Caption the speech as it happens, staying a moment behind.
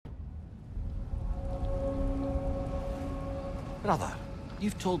Brother,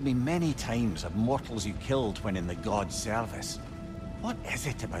 you've told me many times of mortals you killed when in the god's service. What is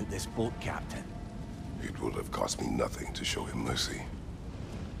it about this boat captain? It would have cost me nothing to show him mercy.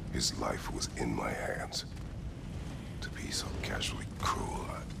 His life was in my hands. To be so casually cruel,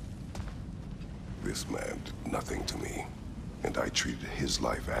 This man did nothing to me, and I treated his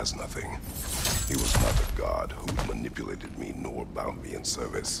life as nothing. He was not a god who manipulated me nor bound me in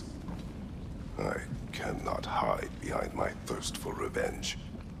service. I cannot hide behind my thirst for revenge.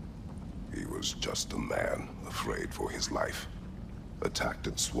 He was just a man afraid for his life, attacked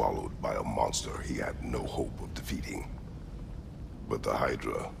and swallowed by a monster he had no hope of defeating. But the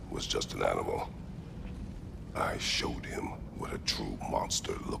Hydra was just an animal. I showed him what a true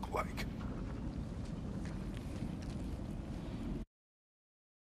monster looked like.